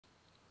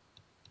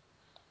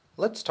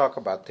Let's talk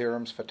about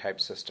theorems for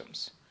type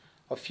systems.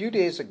 A few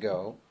days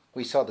ago,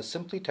 we saw the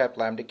simply typed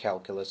lambda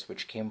calculus,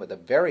 which came with a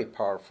very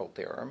powerful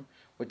theorem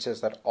which says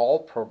that all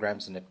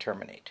programs in it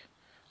terminate.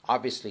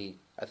 Obviously,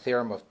 a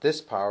theorem of this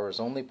power is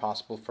only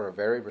possible for a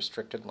very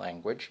restricted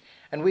language,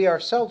 and we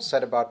ourselves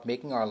set about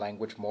making our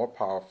language more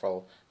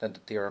powerful than the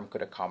theorem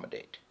could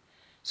accommodate.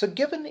 So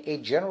given a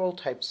general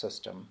type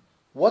system,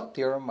 what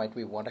theorem might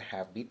we want to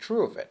have be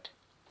true of it?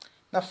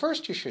 Now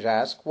first you should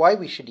ask why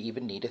we should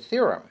even need a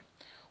theorem.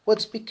 Well,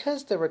 it's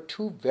because there are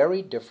two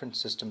very different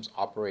systems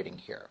operating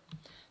here.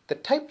 The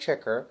type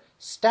checker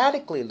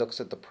statically looks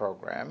at the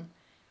program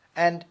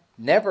and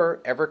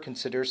never ever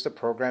considers the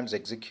program's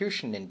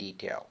execution in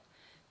detail.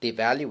 The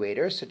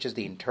evaluator, such as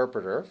the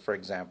interpreter, for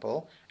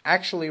example,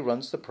 actually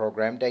runs the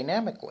program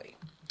dynamically.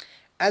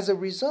 As a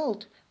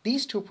result,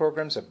 these two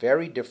programs are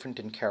very different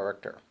in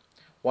character.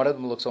 One of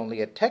them looks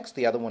only at text,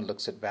 the other one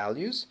looks at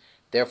values.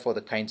 Therefore,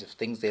 the kinds of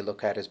things they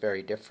look at is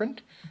very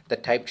different. The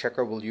type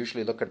checker will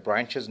usually look at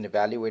branches an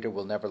evaluator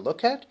will never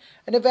look at.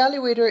 An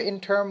evaluator, in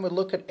turn, will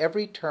look at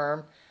every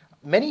term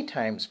many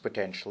times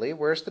potentially,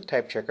 whereas the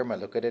type checker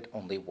might look at it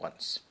only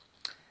once.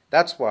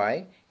 That's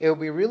why it would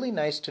be really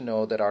nice to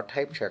know that our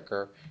type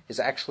checker is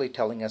actually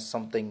telling us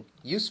something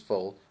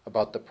useful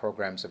about the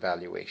program's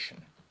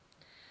evaluation.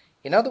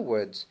 In other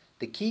words,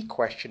 the key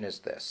question is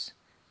this.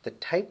 The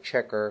type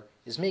checker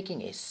is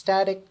making a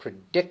static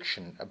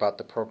prediction about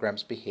the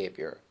program's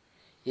behavior.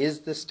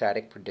 Is the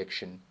static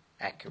prediction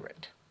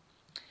accurate?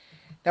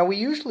 Now we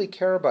usually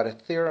care about a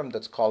theorem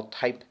that's called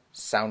type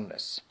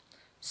soundness.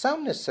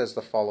 Soundness says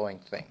the following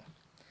thing.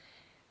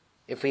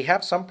 If we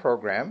have some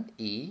program,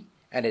 E,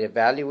 and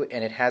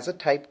it has a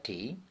type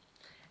T,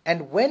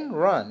 and when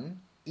run,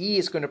 E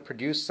is going to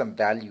produce some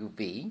value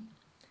V.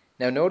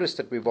 Now notice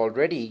that we've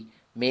already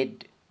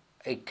made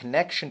a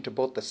connection to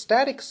both the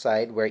static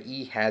side where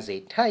E has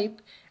a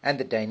type and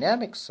the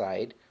dynamic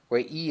side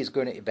where E is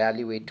going to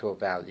evaluate to a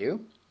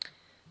value.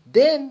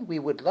 Then we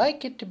would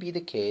like it to be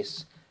the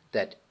case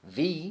that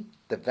V,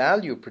 the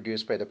value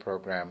produced by the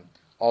program,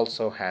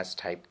 also has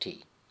type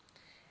T.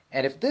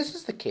 And if this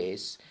is the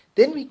case,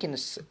 then we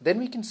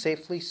can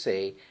safely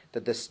say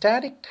that the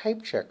static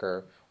type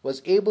checker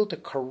was able to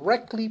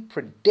correctly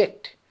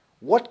predict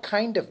what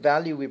kind of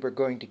value we were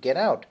going to get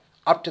out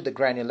up to the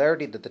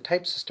granularity that the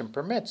type system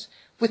permits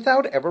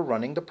without ever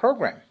running the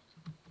program.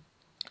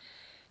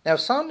 Now,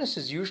 soundness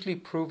is usually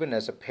proven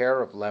as a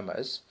pair of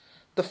lemmas.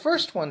 The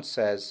first one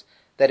says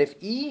that if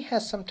E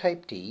has some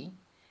type T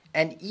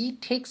and E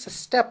takes a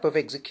step of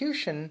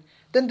execution,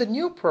 then the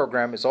new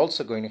program is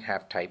also going to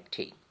have type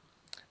T.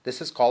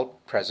 This is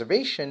called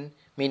preservation,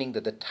 meaning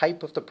that the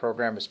type of the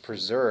program is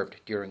preserved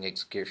during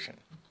execution.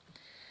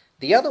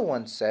 The other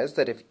one says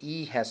that if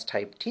E has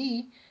type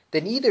T,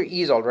 then either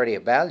E is already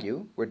a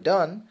value, we're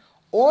done,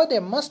 or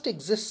there must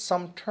exist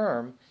some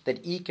term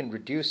that E can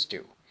reduce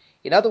to.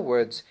 In other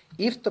words,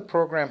 if the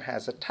program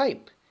has a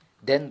type,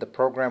 then the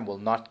program will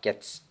not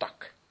get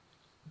stuck.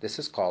 This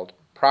is called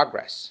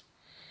progress.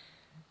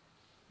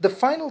 The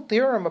final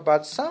theorem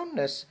about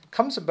soundness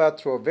comes about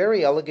through a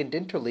very elegant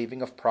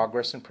interleaving of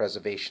progress and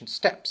preservation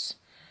steps.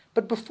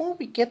 But before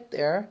we get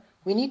there,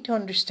 we need to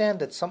understand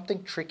that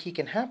something tricky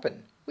can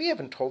happen. We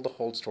haven't told the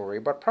whole story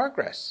about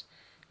progress.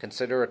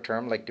 Consider a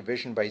term like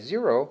division by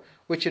zero,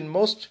 which in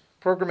most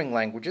programming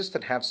languages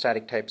that have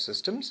static type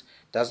systems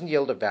doesn't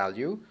yield a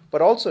value,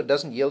 but also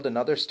doesn't yield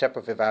another step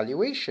of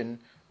evaluation.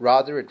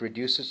 Rather, it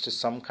reduces to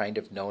some kind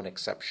of known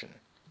exception.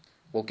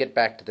 We'll get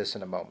back to this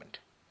in a moment.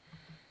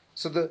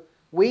 So the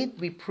way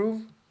we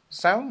prove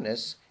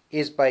soundness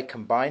is by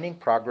combining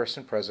progress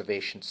and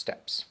preservation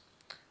steps.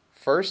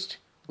 First,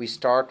 we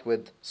start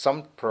with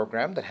some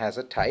program that has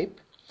a type.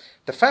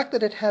 The fact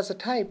that it has a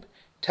type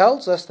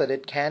tells us that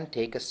it can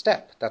take a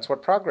step. That's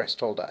what progress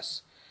told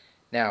us.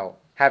 Now,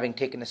 having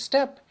taken a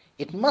step,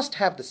 it must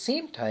have the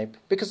same type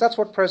because that's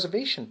what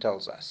preservation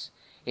tells us.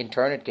 In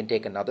turn, it can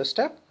take another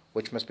step,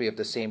 which must be of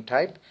the same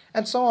type,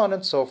 and so on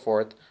and so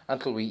forth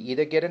until we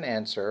either get an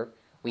answer,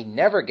 we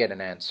never get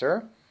an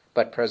answer,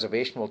 but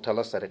preservation will tell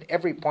us that at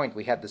every point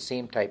we had the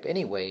same type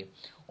anyway,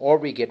 or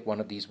we get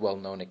one of these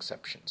well-known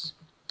exceptions.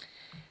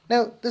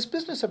 Now, this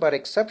business about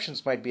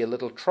exceptions might be a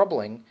little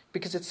troubling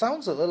because it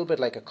sounds a little bit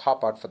like a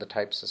cop-out for the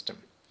type system.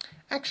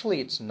 Actually,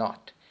 it's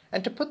not.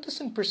 And to put this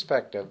in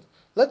perspective,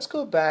 let's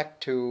go back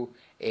to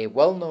a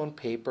well-known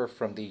paper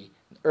from the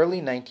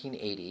early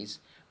 1980s,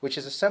 which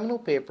is a seminal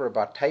paper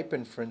about type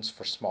inference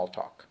for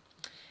Smalltalk.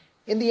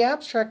 In the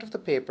abstract of the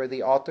paper,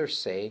 the authors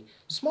say,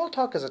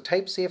 Smalltalk is a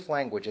type-safe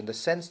language in the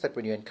sense that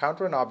when you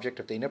encounter an object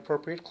of the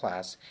inappropriate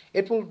class,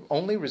 it will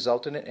only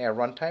result in an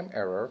runtime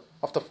error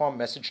of the form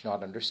message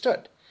not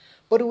understood.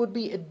 But it would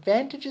be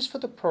advantageous for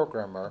the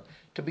programmer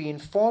to be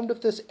informed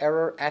of this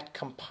error at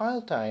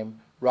compile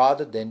time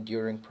rather than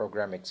during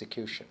program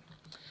execution.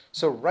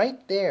 So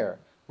right there,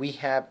 we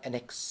have an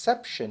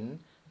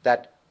exception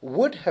that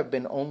would have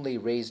been only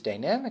raised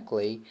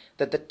dynamically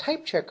that the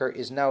type checker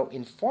is now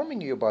informing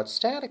you about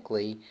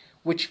statically,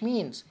 which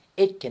means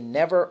it can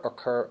never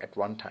occur at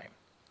runtime.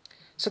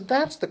 So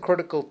that's the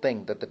critical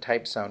thing that the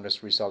type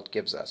soundness result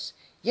gives us.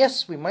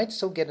 Yes, we might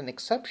still get an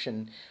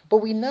exception, but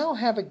we now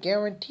have a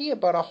guarantee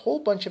about a whole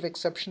bunch of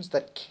exceptions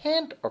that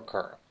can't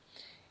occur.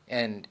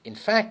 And in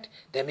fact,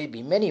 there may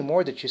be many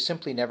more that you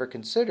simply never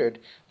considered,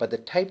 but the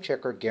type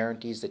checker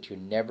guarantees that you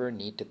never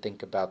need to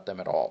think about them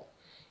at all.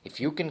 If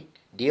you can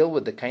deal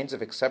with the kinds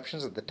of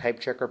exceptions that the type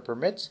checker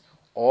permits,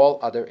 all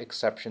other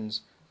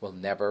exceptions will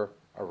never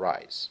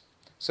arise.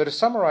 So to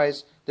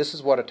summarize, this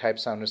is what a type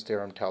soundness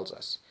theorem tells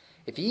us.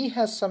 If E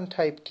has some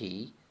type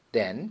T,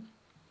 then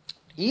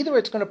either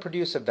it's going to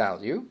produce a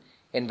value,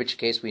 in which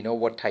case we know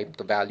what type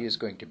the value is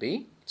going to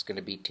be, it's going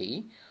to be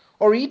T,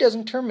 or E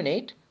doesn't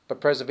terminate, but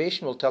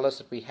preservation will tell us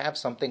that we have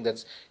something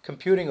that's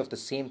computing of the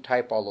same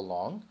type all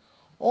along,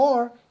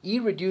 or E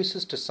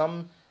reduces to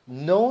some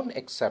known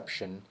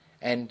exception,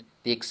 and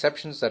the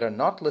exceptions that are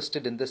not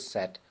listed in this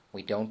set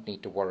we don't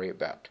need to worry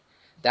about.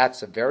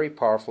 That's a very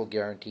powerful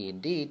guarantee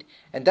indeed,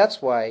 and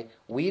that's why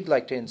we'd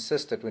like to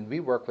insist that when we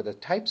work with a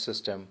type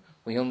system,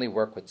 we only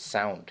work with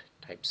sound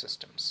type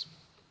systems.